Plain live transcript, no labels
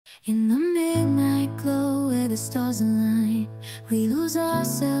In the midnight glow where the stars align, we lose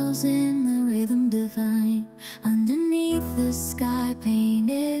ourselves in the rhythm divine. Underneath the sky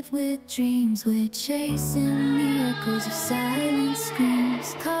painted with dreams, we're chasing the echoes of silent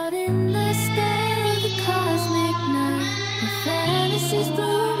screams. Caught in the spell of the cosmic night, where fantasies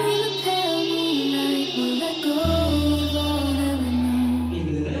bloom in the pale moonlight. We'll let go of all that we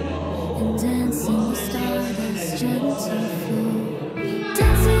know and dance in the stardust gentle flow.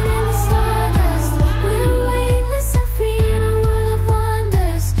 Dancing in the stardust, we're weightless and free in a world of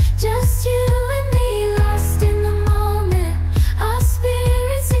wonders. Just you and me, lost in the moment. Our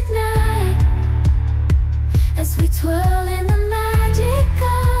spirits ignite as we twirl in the magic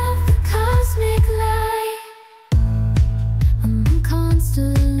of the cosmic light. Among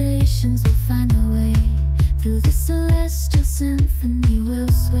constellations we'll find our way. Through the celestial symphony we'll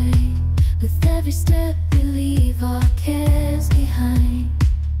sway. With every step we leave our cares behind.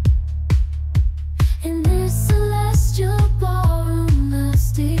 In this celestial ballroom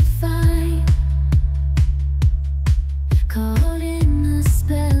love's defined. Caught in the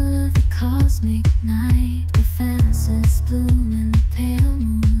spell of the cosmic night, where fantasies bloom in the pale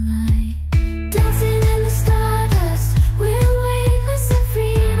moonlight. Dancing in the stardust, we're weightless and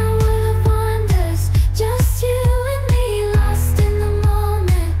free in a world of wonders. Just you and me, lost in the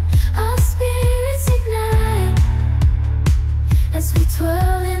moment. Our spirits ignite as we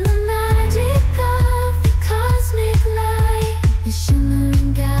twirl in the magic of the cosmic light. The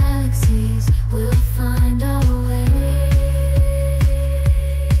shimmering galaxies will find our way,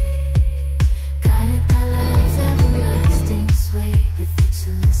 guided by love's everlasting sway. With each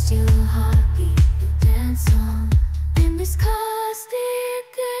celestial heartbeat we'll dance on in this cosmic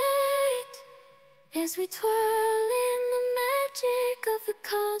light, as we twirl in the magic of the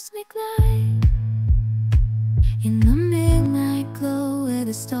cosmic light. In the midnight glow where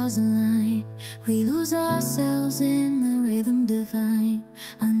the stars align, we lose ourselves in the rhythm divine.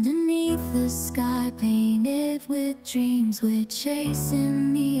 Underneath the sky painted with dreams, we're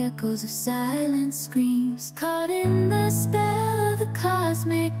chasing the echoes of silent screams. Caught in the spell of the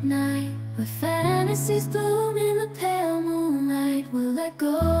cosmic night, where fantasies bloom in the pale moonlight. We'll let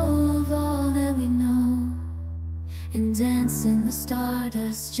go of all that we know and dance in the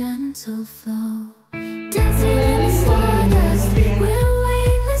stardust gentle flow. Dancing in the stardust, we're